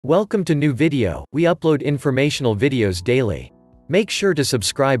Welcome to new video. We upload informational videos daily. Make sure to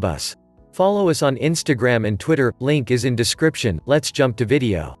subscribe us. Follow us on Instagram and Twitter, link is in description. Let's jump to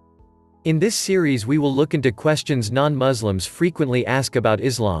video. In this series we will look into questions non-Muslims frequently ask about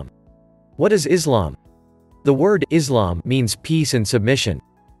Islam. What is Islam? The word Islam means peace and submission.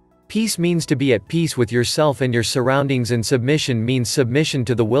 Peace means to be at peace with yourself and your surroundings, and submission means submission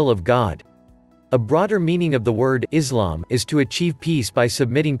to the will of God. A broader meaning of the word Islam is to achieve peace by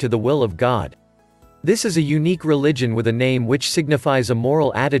submitting to the will of God. This is a unique religion with a name which signifies a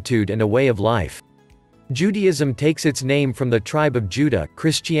moral attitude and a way of life. Judaism takes its name from the tribe of Judah,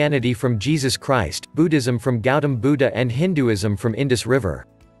 Christianity from Jesus Christ, Buddhism from Gautam Buddha, and Hinduism from Indus River.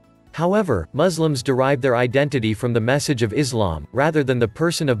 However, Muslims derive their identity from the message of Islam, rather than the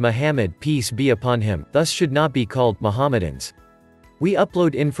person of Muhammad, peace be upon him, thus should not be called Mohammedans. We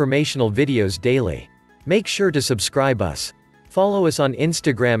upload informational videos daily. Make sure to subscribe us. Follow us on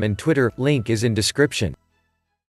Instagram and Twitter, link is in description.